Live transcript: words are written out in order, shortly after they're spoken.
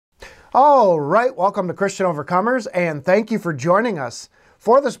All right, welcome to Christian Overcomers, and thank you for joining us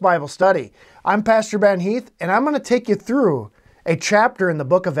for this Bible study. I'm Pastor Ben Heath, and I'm going to take you through a chapter in the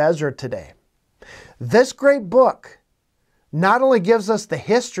book of Ezra today. This great book not only gives us the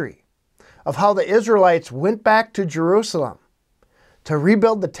history of how the Israelites went back to Jerusalem to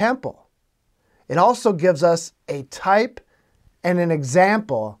rebuild the temple, it also gives us a type and an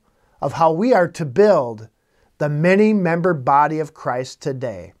example of how we are to build the many-membered body of Christ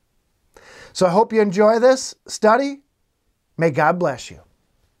today. So I hope you enjoy this study. May God bless you.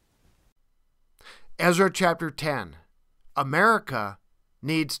 Ezra chapter 10. America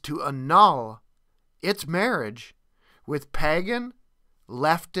needs to annul its marriage with pagan,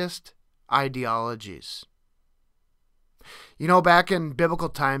 leftist ideologies. You know, back in biblical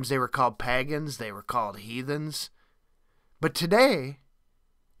times, they were called pagans, they were called heathens. But today,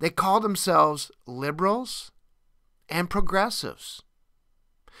 they call themselves liberals and progressives.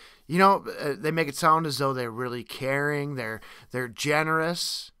 You know, they make it sound as though they're really caring, they're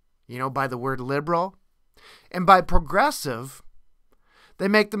generous, you know, by the word liberal. And by progressive, they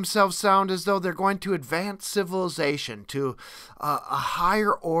make themselves sound as though they're going to advance civilization to a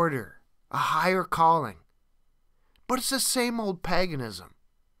higher order, a higher calling. But it's the same old paganism.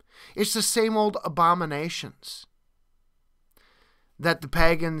 It's the same old abominations that the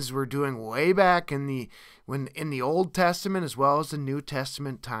pagans were doing way back in the Old Testament as well as the New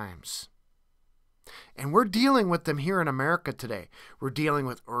Testament times. And we're dealing with them here in America today. We're dealing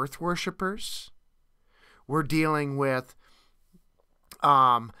with earth worshipers. We're dealing with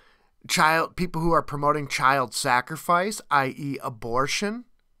people who are promoting child sacrifice, i.e. abortion.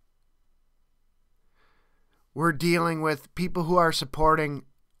 We're dealing with people who are supporting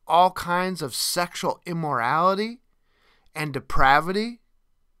all kinds of sexual immorality and depravity.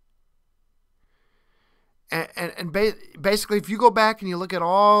 And basically, if you go back and you look at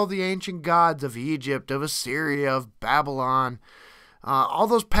all the ancient gods of Egypt, of Assyria, of Babylon, all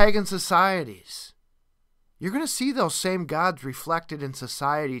those pagan societies, you're going to see those same gods reflected in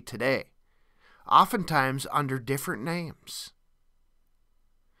society today, oftentimes under different names.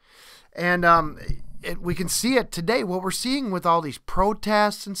 And we can see it today. What we're seeing with all these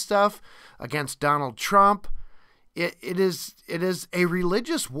protests and stuff against Donald Trump, it is a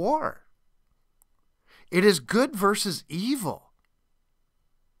religious war. It is good versus evil.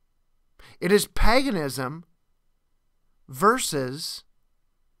 It is paganism versus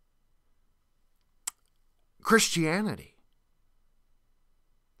Christianity.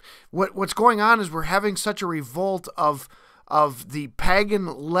 What's going on is we're having such a revolt of the pagan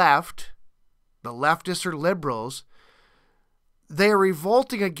left, the leftists or liberals. They are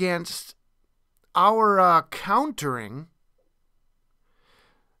revolting against our countering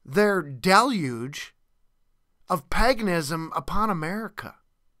their deluge of paganism upon America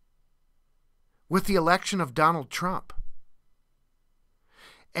with the election of Donald Trump.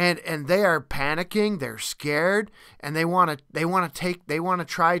 And they are panicking, they're scared, and they want to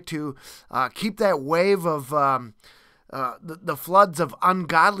try to keep that wave of the floods of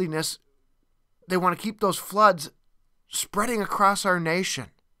ungodliness. They want to keep those floods spreading across our nation.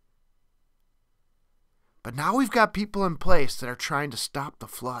 But now we've got people in place that are trying to stop the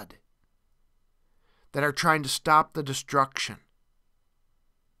flood, that are trying to stop the destruction.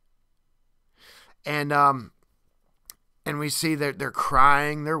 And we see that they're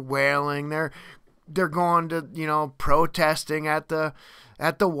crying, they're wailing, they're going to, you know, protesting at the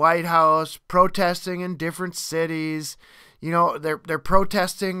White House, protesting in different cities. You know, they're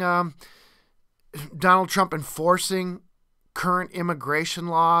protesting Donald Trump enforcing current immigration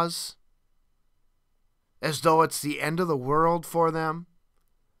laws as though it's the end of the world for them.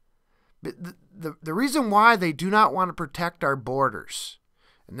 The reason why they do not want to protect our borders,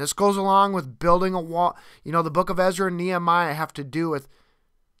 and this goes along with building a wall. You know, the book of Ezra and Nehemiah have to do with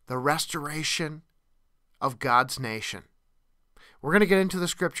the restoration of God's nation. We're going to get into the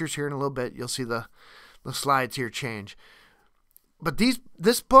scriptures here in a little bit. You'll see the slides here change. But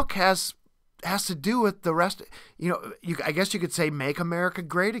this book has to do with the rest. You know, I guess you could say make America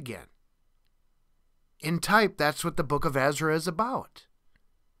great again. In type, that's what the book of Ezra is about.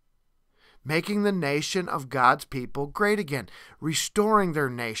 Making the nation of God's people great again, restoring their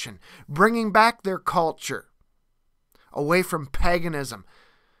nation, bringing back their culture away from paganism,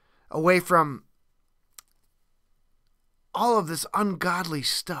 away from all of this ungodly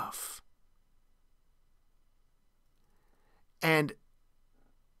stuff. And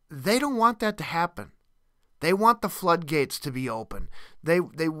they don't want that to happen. They want the floodgates to be open. They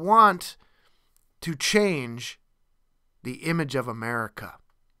want to change the image of America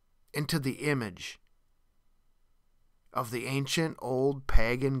into the image of the ancient old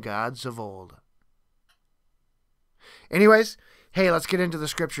pagan gods of old. Anyways, hey, let's get into the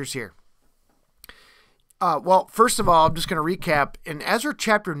scriptures here. Well, first of all, I'm just going to recap. In Ezra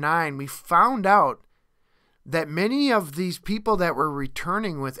chapter 9, we found out that many of these people that were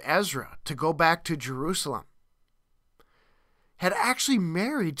returning with Ezra to go back to Jerusalem had actually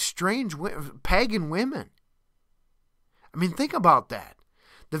married strange pagan women. I mean, think about that.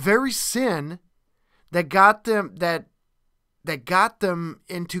 The very sin that got them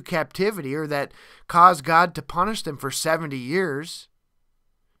into captivity, or that caused God to punish them for 70 years,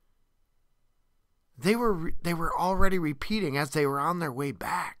 they were already repeating as they were on their way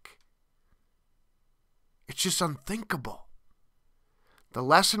back. It's just unthinkable. The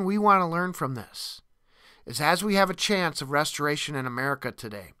lesson we want to learn from this is, as we have a chance of restoration in America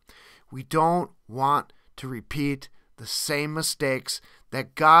today, we don't want to repeat the same mistakes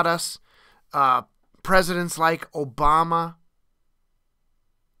that got us presidents like Obama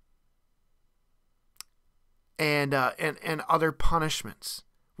and other punishments.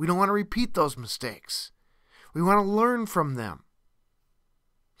 We don't want to repeat those mistakes. We want to learn from them.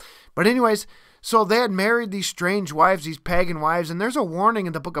 But anyways, so they had married these strange wives, these pagan wives, and there's a warning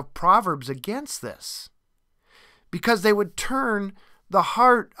in the book of Proverbs against this, because they would turn the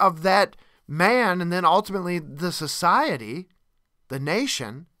heart of that man, and then ultimately the society, the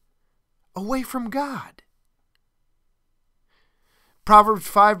nation, away from God. Proverbs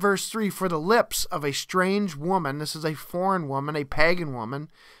 5 verse 3, for the lips of a strange woman, this is a foreign woman, a pagan woman,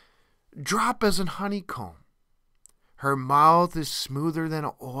 drop as an honeycomb. Her mouth is smoother than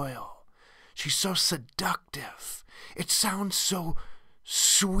oil. She's so seductive. It sounds so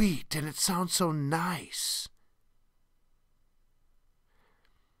sweet and it sounds so nice.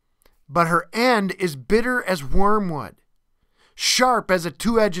 But her end is bitter as wormwood, sharp as a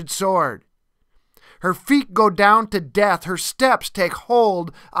two-edged sword. Her feet go down to death. Her steps take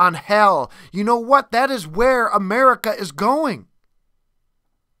hold on hell. You know what? That is where America is going.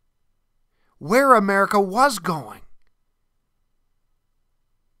 Where America was going.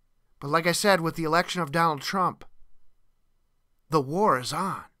 But like I said, with the election of Donald Trump, the war is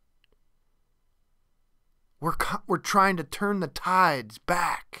on. We're trying to turn the tides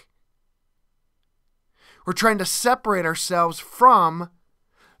back. We're trying to separate ourselves from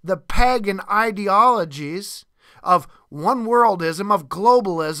the pagan ideologies of one worldism, of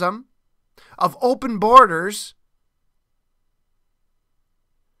globalism, of open borders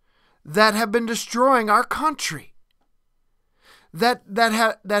that have been destroying our country, that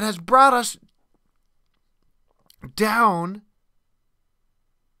has brought us down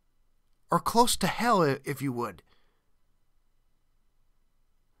or close to hell, if you would.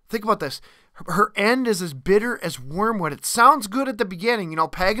 Think about this. Her end is as bitter as wormwood. It sounds good at the beginning. You know,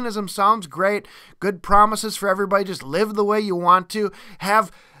 paganism sounds great. Good promises for everybody. Just live the way you want to.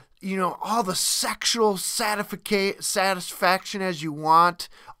 Have, you know, all the sexual satisfaction as you want,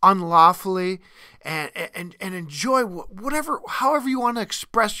 unlawfully, and enjoy however you want to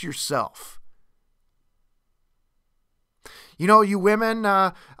express yourself. You know, you women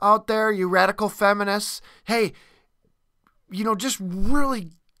out there, you radical feminists, hey, you know, just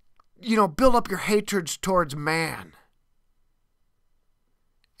really, you know, build up your hatreds towards man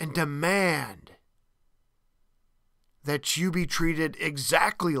and demand that you be treated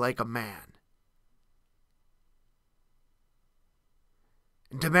exactly like a man.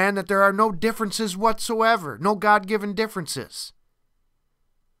 And demand that there are no differences whatsoever, no God-given differences.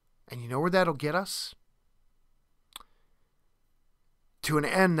 And you know where that'll get us? To an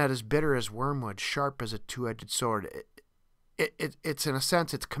end that is bitter as wormwood, sharp as a two-edged sword. It's in a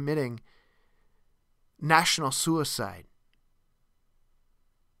sense, it's committing national suicide.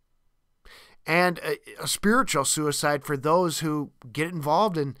 And a spiritual suicide for those who get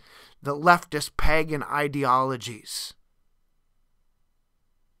involved in the leftist pagan ideologies.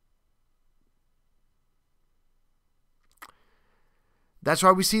 That's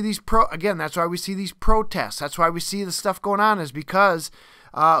why we see these that's why we see these protests. That's why we see the stuff going on, is because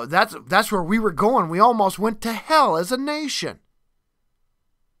that's where we were going. We almost went to hell as a nation.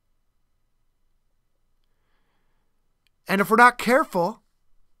 And if we're not careful,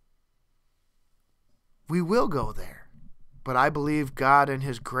 we will go there. But I believe God in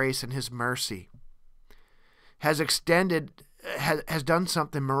His grace and His mercy has done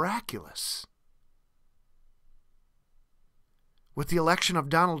something miraculous with the election of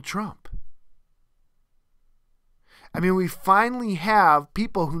Donald Trump. I mean, we finally have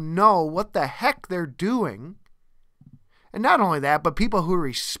people who know what the heck they're doing. And not only that, but people who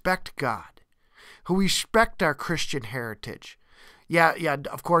respect God, who respect our Christian heritage. Yeah,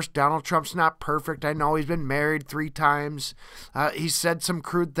 of course, Donald Trump's not perfect. I know he's been married 3 times. He's said some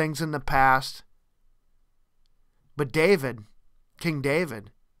crude things in the past. But David, King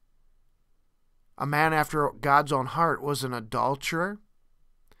David, a man after God's own heart, was an adulterer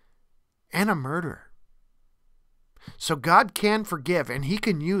and a murderer. So God can forgive, and he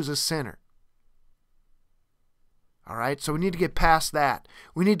can use a sinner. All right, so we need to get past that.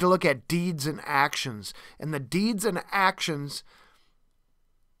 We need to look at deeds and actions. And the deeds and actions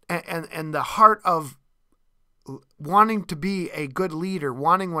and the heart of wanting to be a good leader,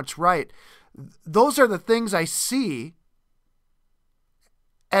 wanting what's right, those are the things I see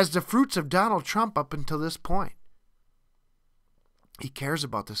as the fruits of Donald Trump up until this point. He cares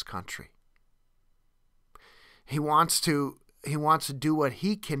about this country. He wants to do what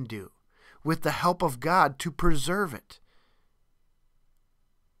he can do with the help of God to preserve it.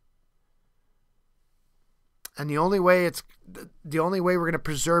 And the only way we're going to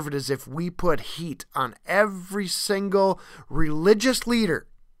preserve it is if we put heat on every single religious leader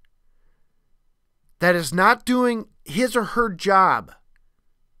that is not doing his or her job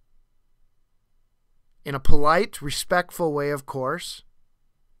in a polite, respectful way, of course,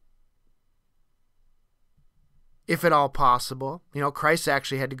 if at all possible. You know, Christ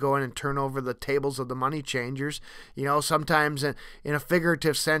actually had to go in and turn over the tables of the money changers. You know, sometimes in a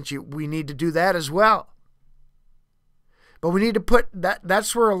figurative sense, we need to do that as well. But we need to put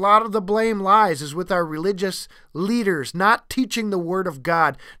that's where a lot of the blame lies, is with our religious leaders not teaching the Word of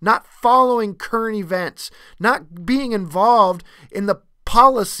God, not following current events, not being involved in the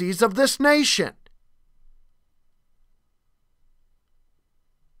policies of this nation.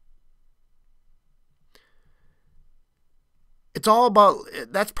 It's all about,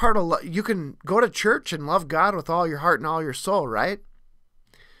 that's part of, you can go to church and love God with all your heart and all your soul, right?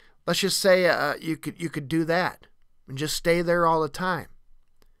 Let's just say you could do that and just stay there all the time.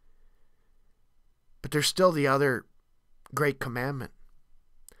 But there's still the other great commandment.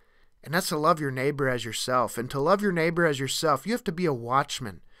 And that's to love your neighbor as yourself. And to love your neighbor as yourself, you have to be a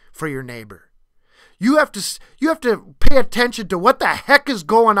watchman for your neighbor. You have to pay attention to what the heck is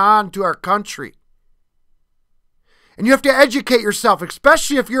going on to our country. And you have to educate yourself,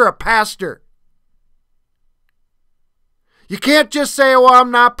 especially if you're a pastor. You can't just say, well,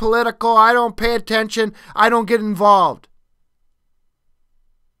 I'm not political, I don't pay attention, I don't get involved.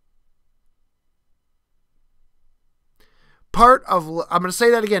 I'm going to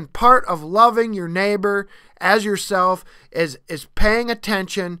say that again, part of loving your neighbor as yourself is paying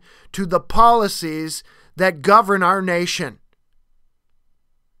attention to the policies that govern our nation.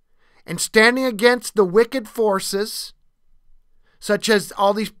 And standing against the wicked forces, such as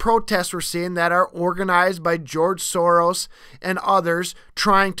all these protests we're seeing that are organized by George Soros and others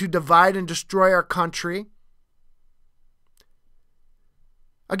trying to divide and destroy our country.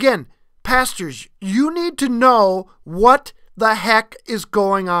 Again, pastors, you need to know what the heck is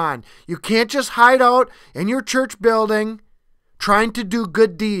going on. You can't just hide out in your church building trying to do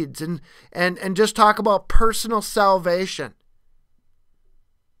good deeds and just talk about personal salvation.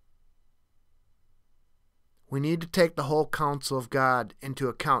 We need to take the whole counsel of God into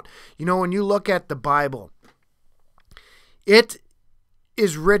account. You know, when you look at the Bible, it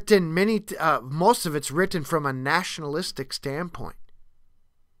is written, most of it's written from a nationalistic standpoint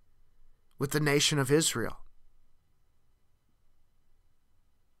with the nation of Israel.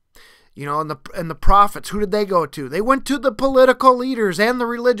 You know, and the prophets, who did they go to? They went to the political leaders and the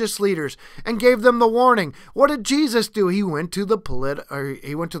religious leaders and gave them the warning. What did Jesus do? He went to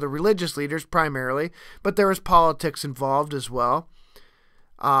the religious leaders primarily, but there was politics involved as well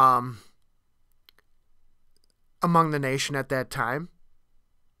among the nation at that time.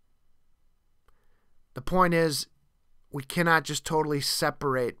 The point is, we cannot just totally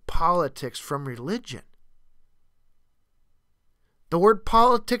separate politics from religion. The word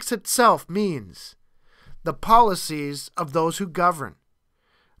politics itself means the policies of those who govern.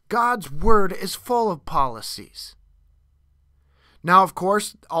 God's word is full of policies. Now, of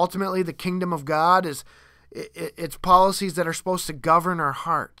course, ultimately the kingdom of God it's policies that are supposed to govern our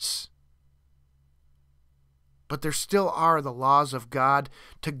hearts. But there still are the laws of God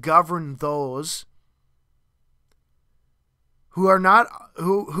to govern those who are not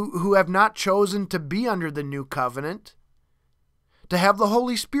who have not chosen to be under the new covenant, to have the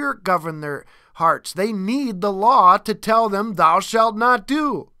Holy Spirit govern their hearts. They need the law to tell them, thou shalt not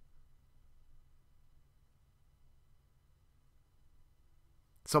do.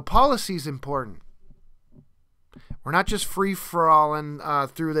 So policy is important. We're not just free-for-alling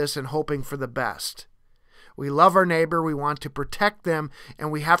through this and hoping for the best. We love our neighbor. We want to protect them.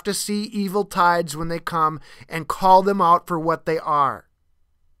 And we have to see evil tides when they come and call them out for what they are.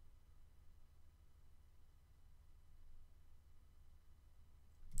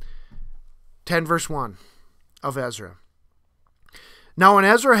 Verse 1 of Ezra. Now when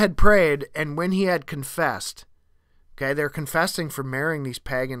Ezra had prayed and when he had confessed, okay, they're confessing for marrying these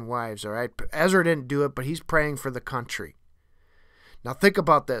pagan wives, all right? Ezra didn't do it, but he's praying for the country. Now think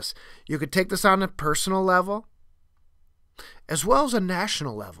about this. You could take this on a personal level as well as a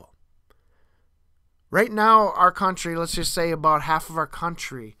national level. Right now, our country, let's just say about half of our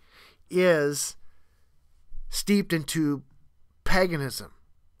country is steeped into paganism,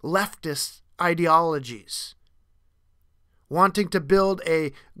 leftist ideologies, wanting to build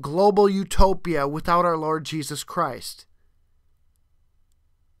a global utopia without our Lord Jesus Christ.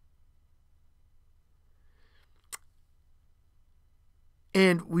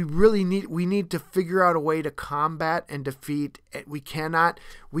 And we need to figure out a way to combat and defeat. We cannot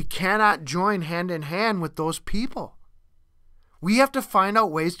join hand in hand with those people. We have to find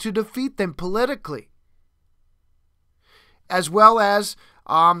out ways to defeat them politically, as well as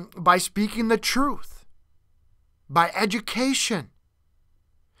by speaking the truth, by education,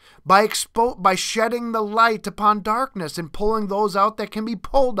 by shedding the light upon darkness and pulling those out that can be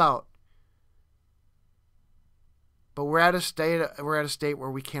pulled out. But we're at a state where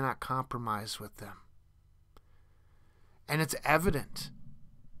we cannot compromise with them. And it's evident.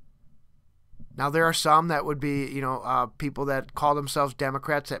 Now there are some that would be, people that call themselves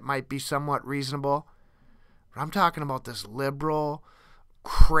Democrats that might be somewhat reasonable. But I'm talking about this liberal,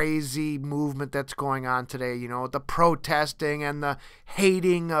 crazy movement that's going on today, the protesting and the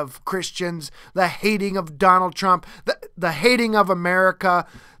hating of Christians, the hating of Donald Trump, the hating of America,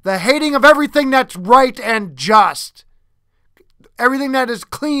 the hating of everything that's right and just, everything that is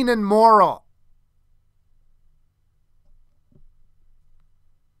clean and moral.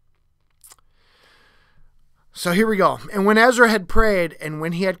 So here we go. And when Ezra had prayed and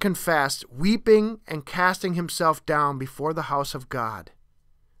when he had confessed, weeping and casting himself down before the house of God,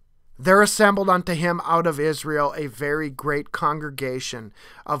 there assembled unto him out of Israel a very great congregation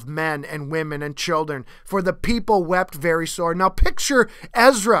of men and women and children, for the people wept very sore. Now picture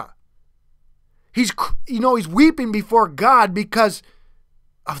Ezra. He's weeping before God because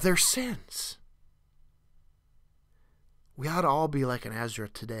of their sins. We ought to all be like an Ezra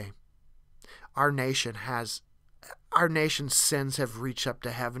today. Our nation's sins have reached up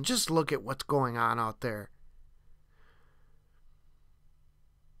to heaven. Just look at what's going on out there.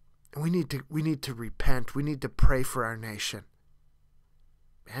 We need to repent. We need to pray for our nation.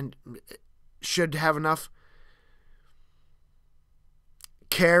 And should have enough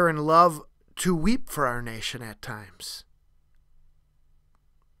care and love to weep for our nation at times.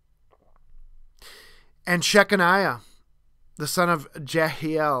 And Shechaniah, the son of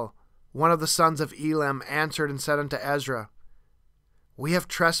Jehiel, one of the sons of Elam, answered and said unto Ezra, We have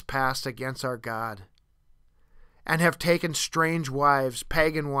trespassed against our God, and have taken strange wives,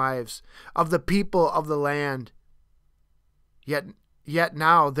 pagan wives, of the people of the land. Yet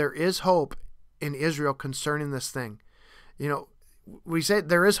now there is hope in Israel concerning this thing. We say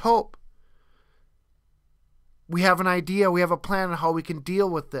there is hope. We have an idea, we have a plan on how we can deal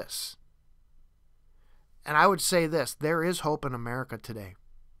with this. And I would say this, there is hope in America today.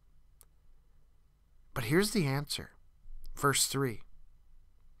 But here's the answer. Verse 3.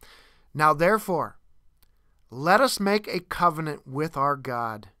 Now therefore, let us make a covenant with our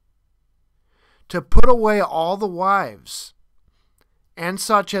God, to put away all the wives, and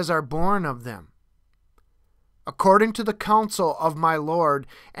such as are born of them, according to the counsel of my Lord,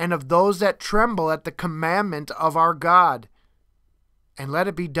 and of those that tremble at the commandment of our God, and let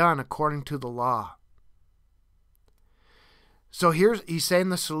it be done according to the law. So he's saying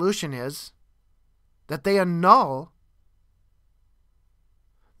the solution is that they annul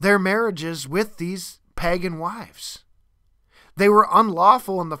their marriages with these pagan wives. They were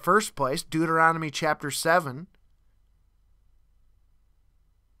unlawful in the first place, Deuteronomy chapter 7.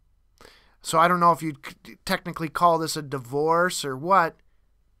 So I don't know if you'd technically call this a divorce or what,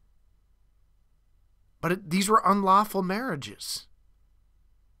 but these were unlawful marriages.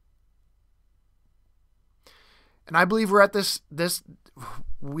 And I believe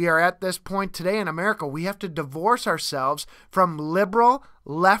we are at this point today in America. We have to divorce ourselves from liberal,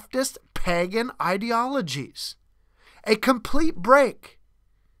 leftist, pagan ideologies. A complete break.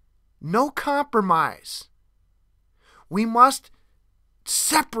 No compromise. We must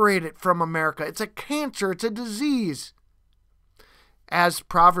separate it from America. It's a cancer. It's a disease. As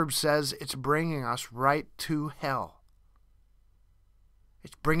Proverbs says, it's bringing us right to hell.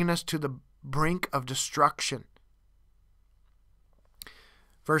 It's bringing us to the brink of destruction.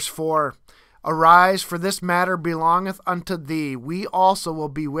 Verse 4, arise, for this matter belongeth unto thee. We also will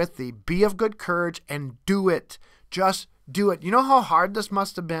be with thee. Be of good courage and do it. Just do it. You know how hard this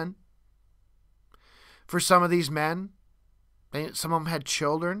must have been for some of these men? Some of them had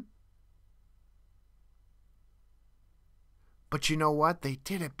children. But you know what? They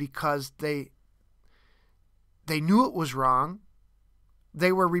did it because they knew it was wrong.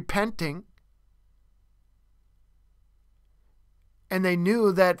 They were repenting. And they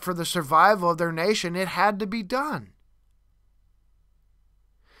knew that for the survival of their nation, it had to be done.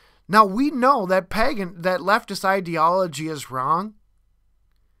 Now we know that leftist ideology is wrong.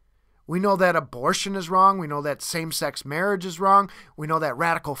 We know that abortion is wrong. We know that same-sex marriage is wrong. We know that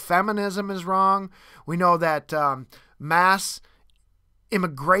radical feminism is wrong. We know that mass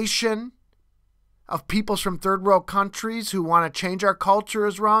immigration of peoples from third world countries who want to change our culture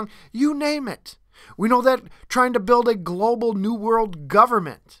is wrong. You name it. We know that trying to build a global new world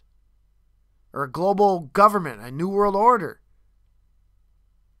government, or a global government, a new world order,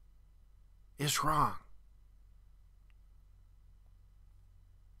 is wrong.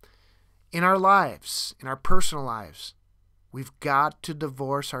 In our lives, in our personal lives, we've got to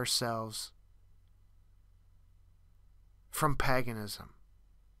divorce ourselves from paganism.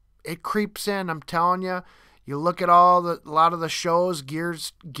 It creeps in, I'm telling you. You look at a lot of the shows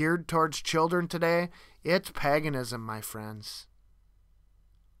geared towards children today, it's paganism, my friends.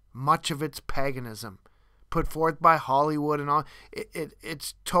 Much of it's paganism, put forth by Hollywood and all.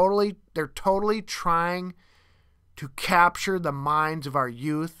 They're totally trying to capture the minds of our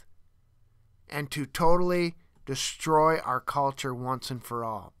youth and to totally destroy our culture once and for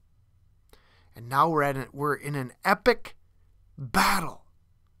all. And now we're in an epic battle.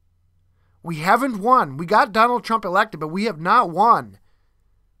 We haven't won. We got Donald Trump elected, but we have not won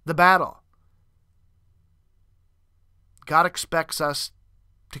the battle. God expects us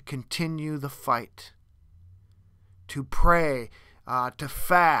to continue the fight, to pray, to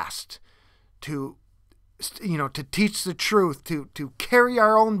fast, to teach the truth, to carry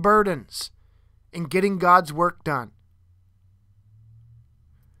our own burdens in getting God's work done.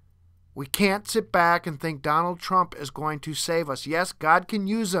 We can't sit back and think Donald Trump is going to save us. Yes, God can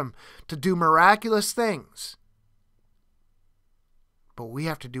use him to do miraculous things. But we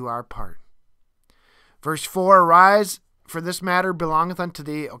have to do our part. Verse 4, arise, for this matter belongeth unto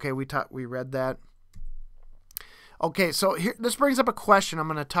thee. Okay, we read that. Okay, so here, this brings up a question. I'm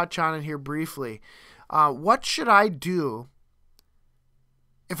going to touch on it here briefly. What should I do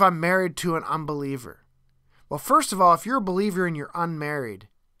if I'm married to an unbeliever? Well, first of all, if you're a believer and you're unmarried,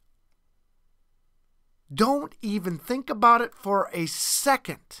 don't even think about it for a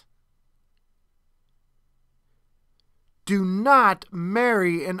second. Do not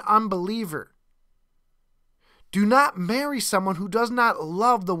marry an unbeliever. Do not marry someone who does not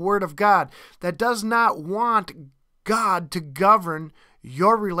love the Word of God, that does not want God to govern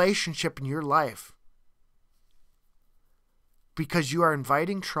your relationship in your life. Because you are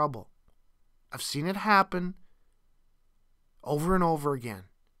inviting trouble. I've seen it happen over and over again.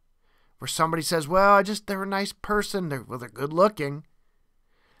 Where somebody says, well, they're a nice person. They're good looking.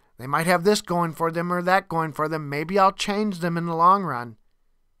 They might have this going for them or that going for them. Maybe I'll change them in the long run.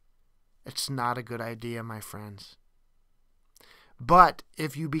 It's not a good idea, my friends. But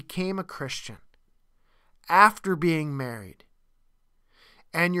if you became a Christian after being married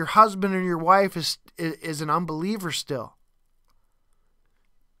and your husband or your wife is an unbeliever still,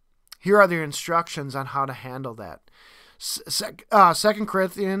 here are the instructions on how to handle that. 2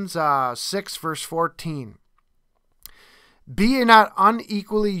 Corinthians 6, verse 14. Be ye not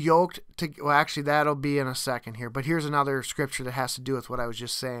unequally yoked to... Well, actually, that'll be in a second here. But here's another scripture that has to do with what I was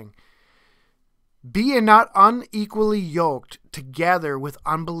just saying. Be ye not unequally yoked together with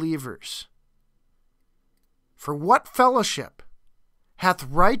unbelievers. For what fellowship hath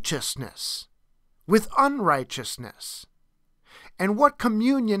righteousness with unrighteousness? And what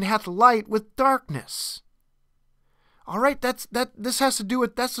communion hath light with darkness? All right, this has to do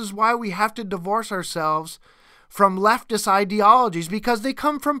with, this is why we have to divorce ourselves from leftist ideologies, because they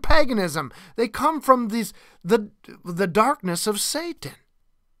come from paganism. They come from the darkness of Satan.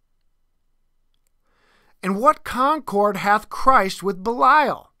 And what concord hath Christ with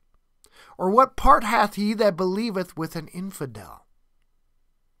Belial? Or what part hath he that believeth with an infidel?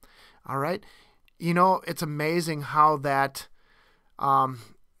 All right, it's amazing how that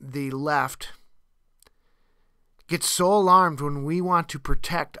the left gets so alarmed when we want to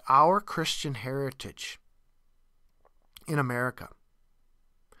protect our Christian heritage in America.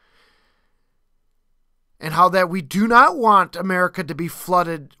 and how that we do not want America to be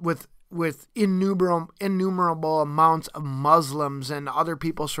flooded with innumerable amounts of Muslims and other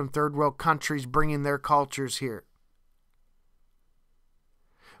peoples from third world countries bringing their cultures here.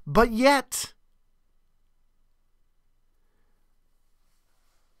 But yet,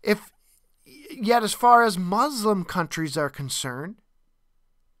 as far as Muslim countries are concerned,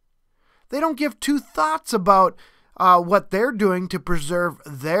 they don't give two thoughts about what they're doing to preserve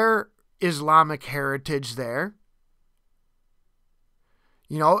their Islamic heritage there.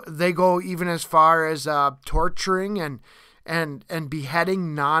 You know, they go even as far as torturing and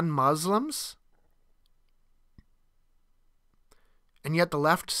beheading non-Muslims. And yet the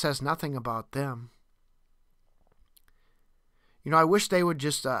left says nothing about them. You know, I wish they would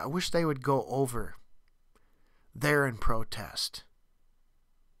go over there and protest.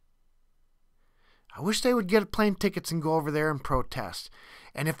 I wish they would get plane tickets and go over there and protest.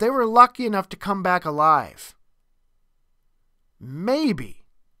 And if they were lucky enough to come back alive, maybe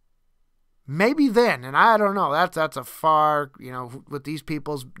then, and I don't know, that's a far, you know, with these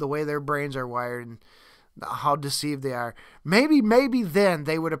people's, the way their brains are wired and how deceived they are, maybe then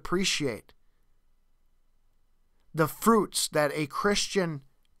they would appreciate the fruits that a Christian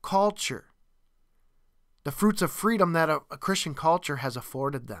culture, the fruits of freedom that a Christian culture has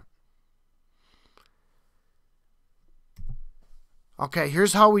afforded them. Okay,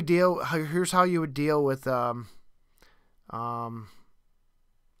 here's how you would deal with a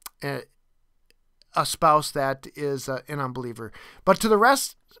spouse that is an unbeliever. But to the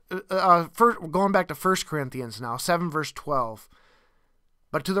rest, first, going back to 1 Corinthians now, 7 verse 12.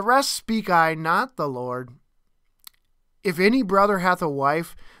 But to the rest speak I, not the Lord. If any brother hath a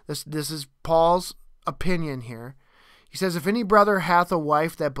wife, this is Paul's opinion here. He says, if any brother hath a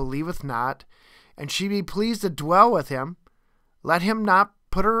wife that believeth not, and she be pleased to dwell with him, let him not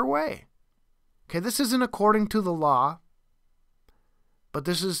put her away. Okay, this isn't according to the law, but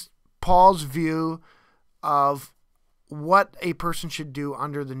this is Paul's view of what a person should do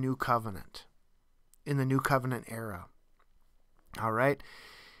under the new covenant, in the new covenant era. All right?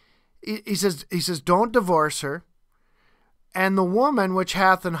 He says, don't divorce her. And the woman which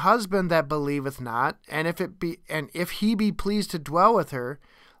hath an husband that believeth not, and if he be pleased to dwell with her,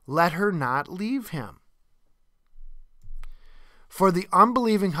 let her not leave him. For the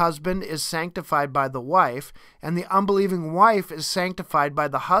unbelieving husband is sanctified by the wife, and the unbelieving wife is sanctified by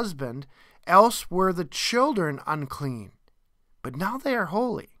the husband, else were the children unclean, but now they are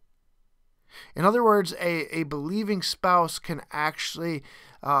holy. In other words, a believing spouse can actually,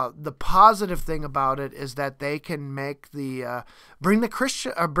 the positive thing about it is that they can make bring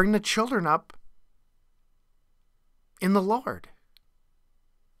the children up in the Lord.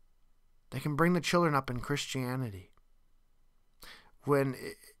 They can bring the children up in Christianity.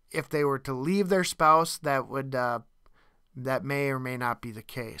 If they were to leave their spouse, that may or may not be the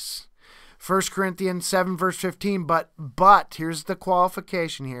case. 1 Corinthians 7 verse 15. But here's the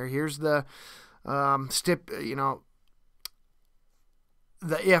qualification here. Here's the the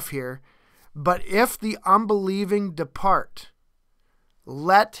if here. But if the unbelieving depart,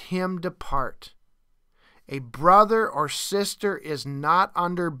 let him depart. A brother or sister is not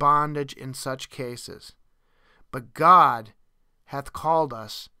under bondage in such cases, but God hath called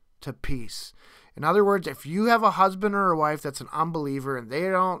us to peace. In other words, if you have a husband or a wife that's an unbeliever and they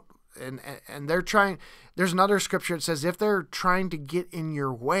don't, and they're trying, there's another scripture that says if they're trying to get in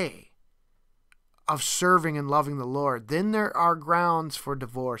your way of serving and loving the Lord, then there are grounds for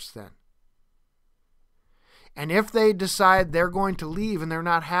divorce then. And if they decide they're going to leave and they're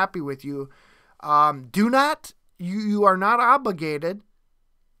not happy with you, you are not obligated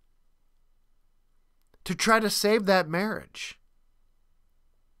to try to save that marriage.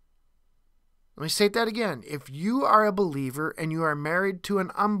 Let me say that again. If you are a believer and you are married to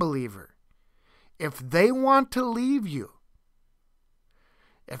an unbeliever, if they want to leave you,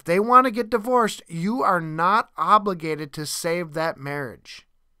 if they want to get divorced, you are not obligated to save that marriage.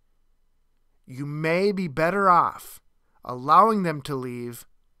 You may be better off allowing them to leave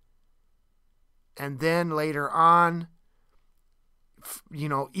and then later on,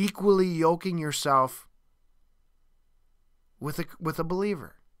 equally yoking yourself with a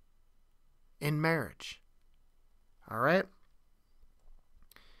believer in marriage. All right?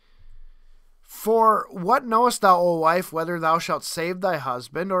 For what knowest thou, O wife, whether thou shalt save thy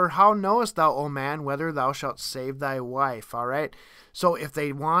husband? Or how knowest thou, O man, whether thou shalt save thy wife? All right? So if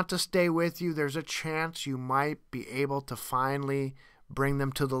they want to stay with you, there's a chance you might be able to finally bring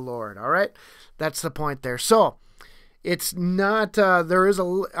them to the Lord. All right? That's the point there. So it's not,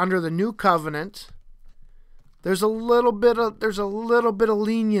 under the new covenant, there's a little bit of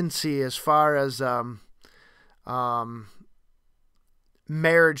leniency as far as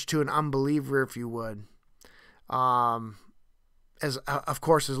marriage to an unbeliever, if you would. As of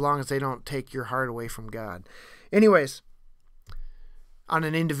course, as long as they don't take your heart away from God. Anyways, on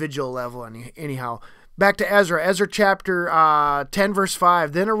an individual level, anyhow. Back to Ezra. Ezra chapter 10, verse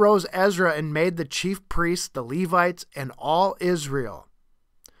 5. Then arose Ezra and made the chief priests, the Levites, and all Israel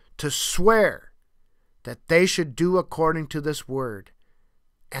to swear that they should do according to this word.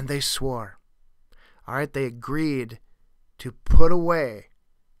 And they swore. All right, they agreed to put away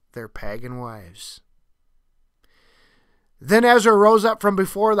their pagan wives. Then Ezra rose up from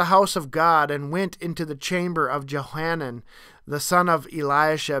before the house of God and went into the chamber of Johanan, the son of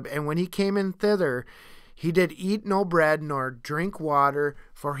Eliashib. And when he came in thither, he did eat no bread nor drink water,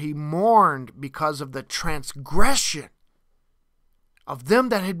 for he mourned because of the transgression of them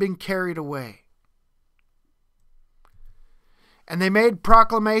that had been carried away. And they made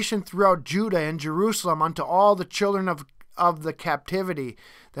proclamation throughout Judah and Jerusalem unto all the children of the captivity,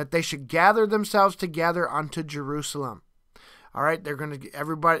 that they should gather themselves together unto Jerusalem. All right, they're going to get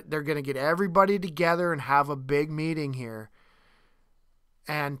everybody together and have a big meeting here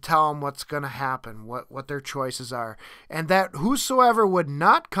and tell them what's going to happen, what their choices are. And that whosoever would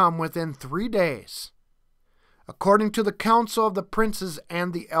not come within 3 days, according to the counsel of the princes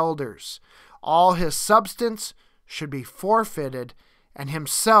and the elders, all his substance should be forfeited, and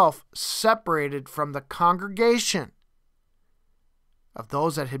himself separated from the congregation of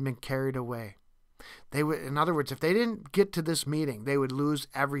those that had been carried away. They would, in other words, if they didn't get to this meeting, they would lose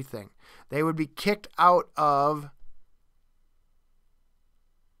everything. They would be kicked out of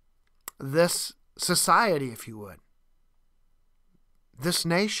this society, if you would. This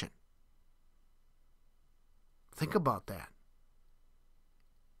nation. Think about that.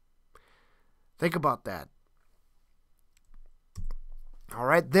 Think about that. All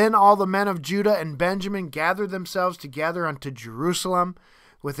right, then all the men of Judah and Benjamin gathered themselves together unto Jerusalem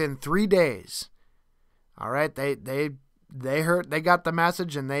within 3 days. All right, they got the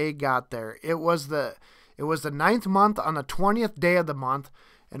message and they got there. It was the 9th month on the 20th day of the month,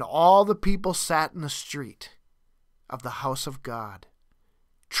 and all the people sat in the street of the house of God,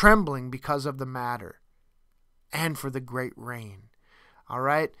 trembling because of the matter, and for the great rain. All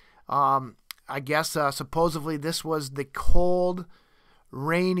right, I guess supposedly this was the cold,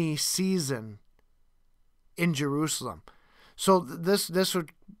 rainy season in Jerusalem. So this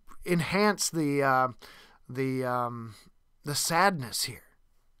would enhance the sadness here.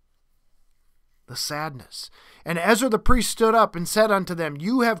 The sadness. And Ezra the priest stood up and said unto them,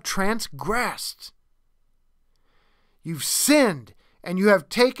 You have transgressed. You've sinned, and you have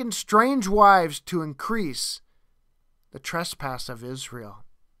taken strange wives to increase the trespass of Israel.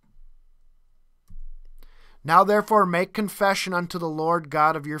 Now therefore make confession unto the Lord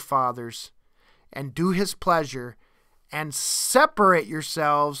God of your fathers, and do his pleasure, and separate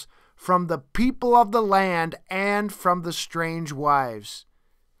yourselves from the people of the land and from the strange wives.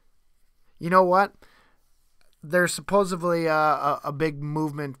 You know what? There's supposedly a big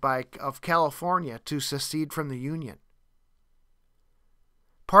movement of California to secede from the Union.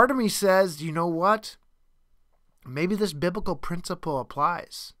 Part of me says, you know what? Maybe this biblical principle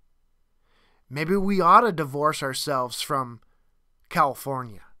applies. Maybe we ought to divorce ourselves from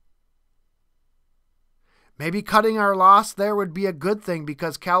California. Maybe cutting our loss there would be a good thing,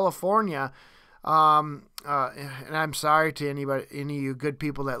 because California, and I'm sorry to any of you good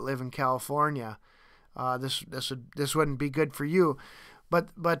people that live in California, this wouldn't be good for you, but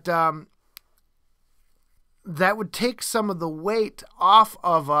that would take some of the weight off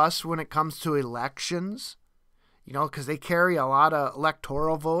of us when it comes to elections, because they carry a lot of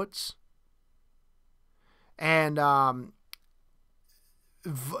electoral votes. And,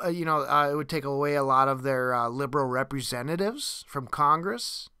 it would take away a lot of their liberal representatives from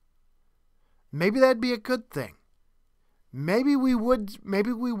Congress. Maybe that'd be a good thing. Maybe we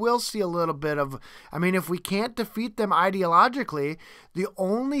will see a little bit of, if we can't defeat them ideologically, the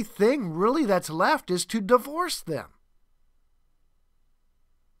only thing really that's left is to divorce them.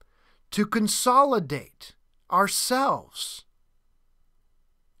 To consolidate ourselves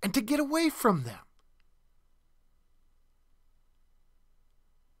and to get away from them.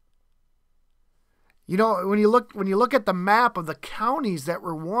 When you look at the map of the counties that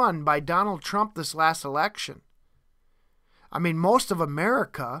were won by Donald Trump this last election, most of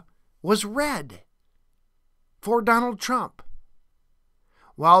America was red for Donald Trump.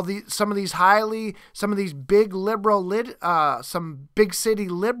 While some of these big liberal, some big city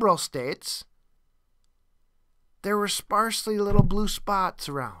liberal states, there were sparsely little blue spots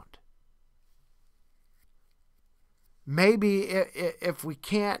around. Maybe if we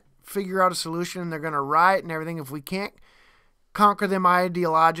can't figure out a solution and they're going to riot and everything, if we can't conquer them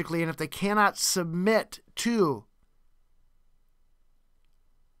ideologically, and if they cannot submit to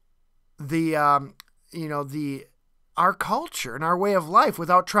our culture and our way of life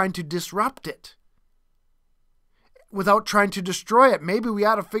without trying to disrupt it, without trying to destroy it, maybe we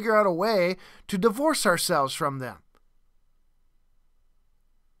ought to figure out a way to divorce ourselves from them.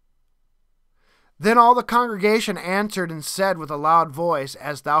 Then all the congregation answered and said with a loud voice,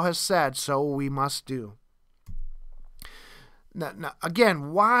 "As thou hast said, so we must do." Now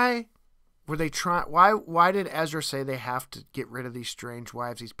again, why were they trying? Why did Ezra say they have to get rid of these strange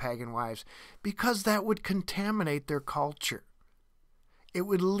wives, these pagan wives? Because that would contaminate their culture. It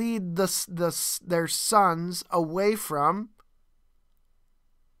would lead their sons away from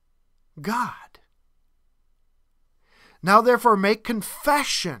God. Now therefore make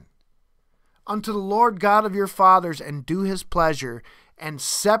confession unto the Lord God of your fathers, and do his pleasure, and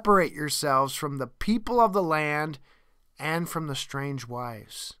separate yourselves from the people of the land and from the strange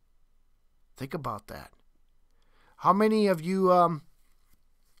wives. Think about that. How many of you,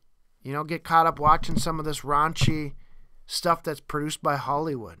 get caught up watching some of this raunchy stuff that's produced by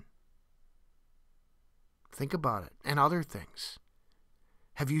Hollywood? Think about it, and other things.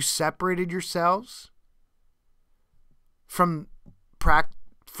 Have you separated yourselves from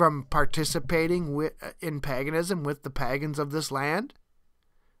participating in paganism with the pagans of this land?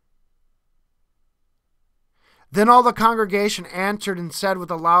 Then all the congregation answered and said with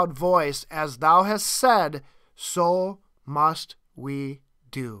a loud voice, "As thou hast said, so must we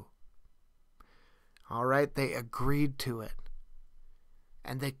do." All right, they agreed to it.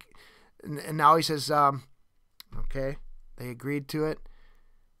 And now he says, okay, they agreed to it.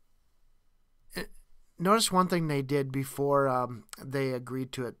 Notice one thing they did before they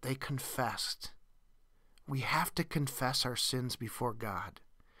agreed to it. They confessed. We have to confess our sins before God.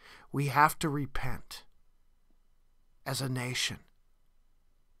 We have to repent as a nation.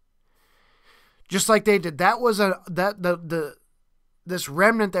 Just like they did. That was this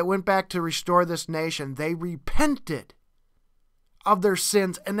remnant that went back to restore this nation. They repented of their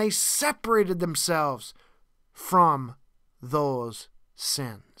sins and they separated themselves from those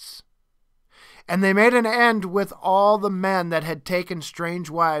sins. And they made an end with all the men that had taken strange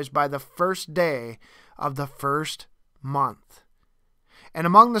wives by the first day of the first month. And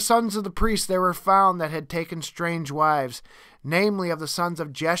among the sons of the priests there were found that had taken strange wives, namely of the sons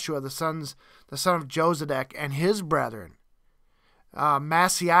of Jeshua, the son of Josedek, and his brethren,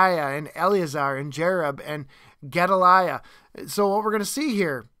 Maaseiah and Eleazar and Jerub and Gedaliah. So what we're going to see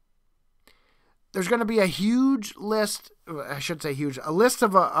here, there's going to be a huge list, a list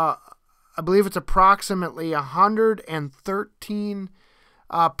of I believe it's approximately 113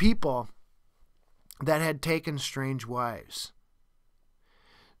 people that had taken strange wives.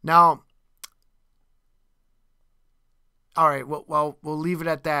 Now, all right, well, we'll leave it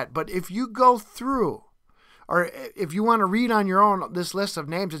at that. But if you go through, or if you want to read on your own this list of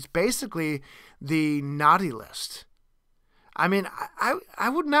names, it's basically the naughty list. I mean, I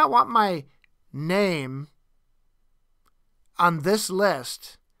would not want my name on this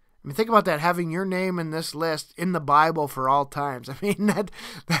list. I mean, think about that, having your name in this list in the Bible for all times. I mean, that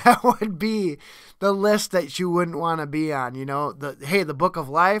would be the list that you wouldn't want to be on, the book of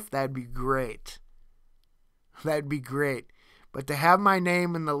life, that'd be great. That'd be great. But to have my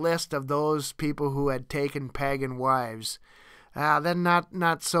name in the list of those people who had taken pagan wives, then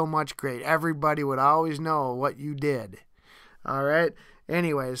not so much great. Everybody would always know what you did. All right?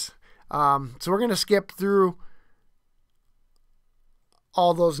 Anyways, so we're going to skip through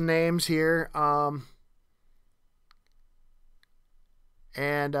all those names here.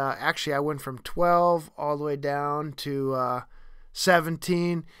 Actually, I went from 12 all the way down to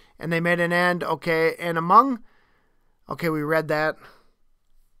 17, and they made an end. Okay, and we read that.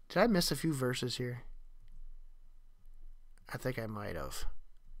 Did I miss a few verses here? I think I might have.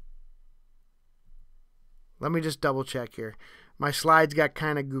 Let me just double check here. My slides got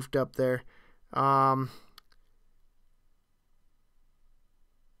kind of goofed up there. Now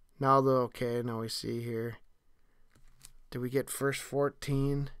we see here. Did we get verse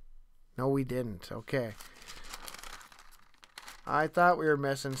 14? No, we didn't. Okay. I thought we were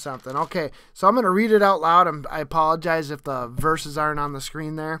missing something. Okay, so I'm going to read it out loud. I apologize if the verses aren't on the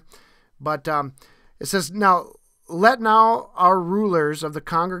screen there. But it says, let now our rulers of the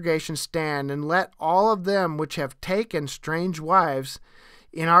congregation stand, and let all of them which have taken strange wives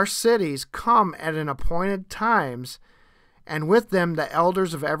in our cities come at an appointed times, and with them the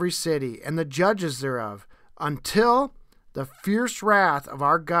elders of every city, and the judges thereof, until the fierce wrath of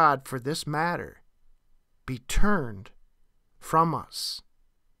our God for this matter be turned from us.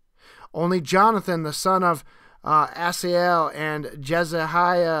 Only Jonathan, the son of Asael, and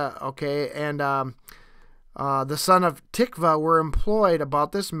Jezahiah, and the son of Tikva were employed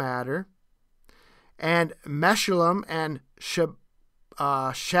about this matter. And Meshullam and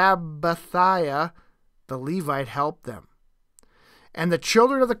Shabbathiah, the Levite, helped them. And the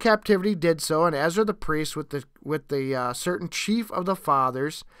children of the captivity did so, and Ezra the priest with the certain chief of the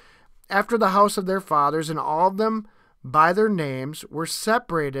fathers, after the house of their fathers, and all of them by their names, were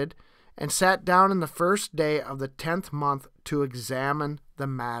separated and sat down in the first day of the 10th month to examine the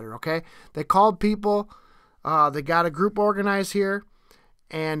matter. Okay, they called people. They got a group organized here,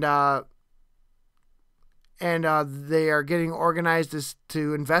 and they are getting organized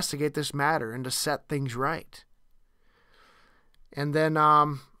to investigate this matter and to set things right. And then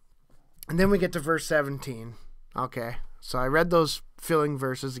we get to verse 17. Okay, so I read those filling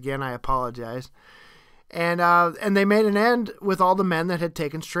verses again. I apologize. And they made an end with all the men that had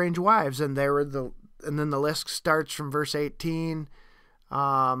taken strange wives, and then the list starts from verse 18.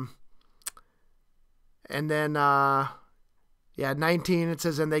 And then 19, it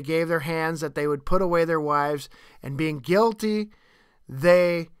says, and they gave their hands that they would put away their wives, and being guilty,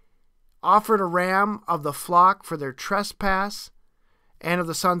 they offered a ram of the flock for their trespass, and of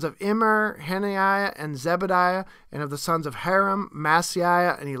the sons of Immer, Hananiah, and Zebediah, and of the sons of Haram,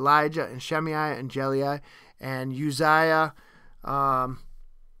 Maaseiah, and Elijah, and Shemaiah, and Jeliah, and Uzziah, the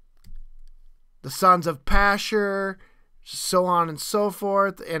sons of Pashur, so on and so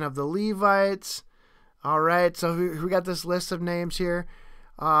forth, and of the Levites. All right, so we got this list of names here.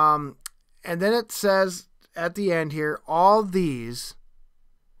 And then it says at the end here, all these,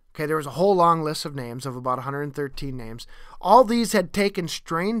 okay, there was a whole long list of names of about 113 names. All these had taken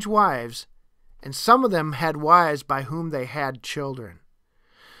strange wives, and some of them had wives by whom they had children.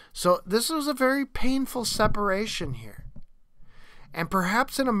 So this was a very painful separation here. And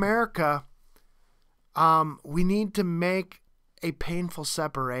perhaps in America, we need to make a painful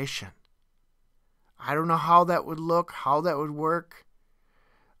separation. I don't know how that would look, how that would work.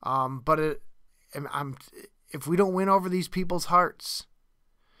 But if we don't win over these people's hearts,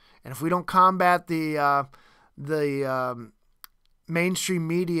 and if we don't combat the mainstream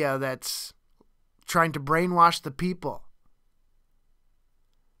media that's trying to brainwash the people,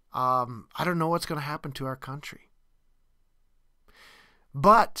 I don't know what's going to happen to our country.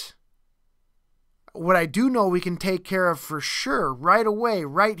 But what I do know we can take care of for sure, right away,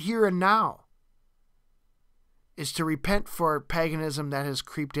 right here and now, is to repent for paganism that has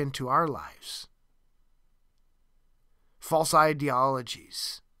creeped into our lives. False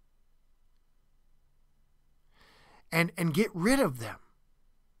ideologies. And get rid of them.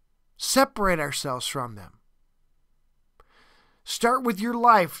 Separate ourselves from them. Start with your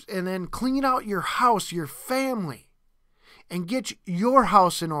life and then clean out your house, your family, and get your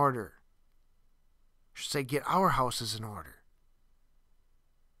house in order. I should say, get our houses in order.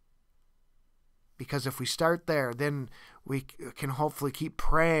 Because if we start there, then we can hopefully keep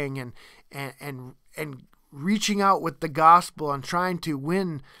praying and reaching out with the gospel and trying to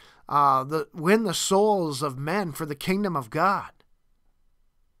win the souls of men for the kingdom of God.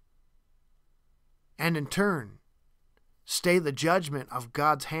 And in turn, stay the judgment of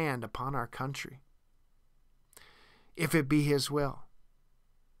God's hand upon our country, if it be His will.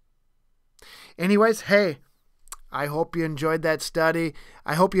 Anyways, hey, I hope you enjoyed that study.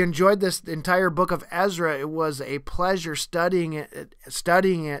 I hope you enjoyed this entire book of Ezra. It was a pleasure studying it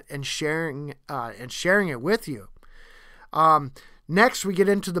and sharing it with you. Next, we get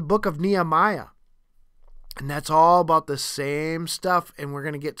into the book of Nehemiah, and that's all about the same stuff. And we're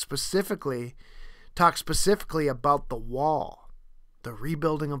going to talk specifically about the wall, the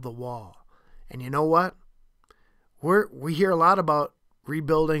rebuilding of the wall. And you know what? We hear a lot about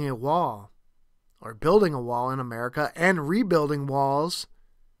rebuilding a wall, or building a wall in America, and rebuilding walls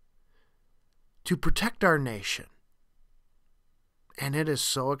to protect our nation. And it is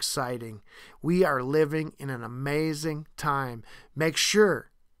so exciting. We are living in an amazing time. Make sure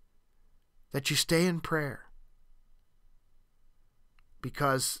that you stay in prayer,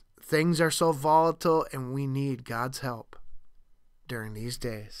 because things are so volatile and we need God's help during these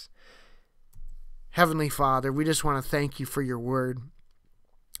days. Heavenly Father, we just want to thank you for your word.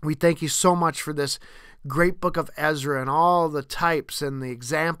 We thank you so much for this great book of Ezra and all the types and the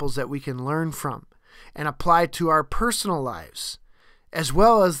examples that we can learn from and apply to our personal lives, as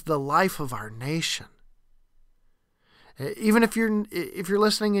well as the life of our nation. Even if you're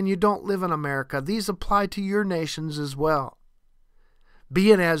listening and you don't live in America, these apply to your nations as well.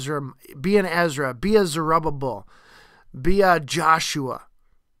 Be an Ezra, be a Zerubbabel, be a Joshua,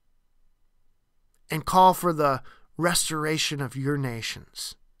 and call for the restoration of your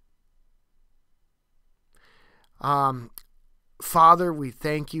nations. Father, we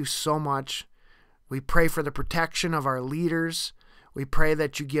thank you so much. We pray for the protection of our leaders. We pray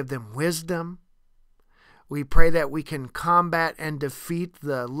that you give them wisdom. We pray that we can combat and defeat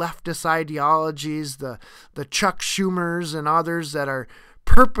the leftist ideologies, the Chuck Schumers and others that are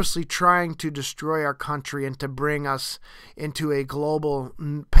purposely trying to destroy our country and to bring us into a global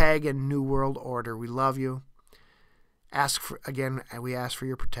pagan new world order. We love you. We ask for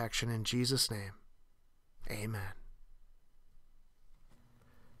your protection in Jesus' name. Amen.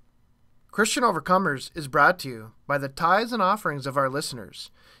 Christian Overcomers is brought to you by the tithes and offerings of our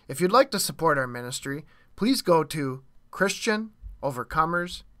listeners. If you'd like to support our ministry, please go to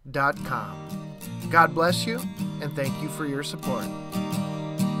ChristianOvercomers.com. God bless you, and thank you for your support.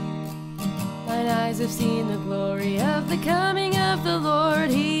 Mine eyes have seen the glory of the coming of the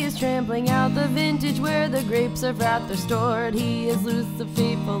Lord. He is trampling out the vintage where the grapes of wrath are stored. He has loosed the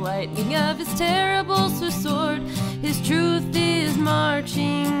fateful lightning of his terrible sword. His truth is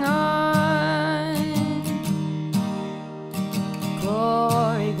marching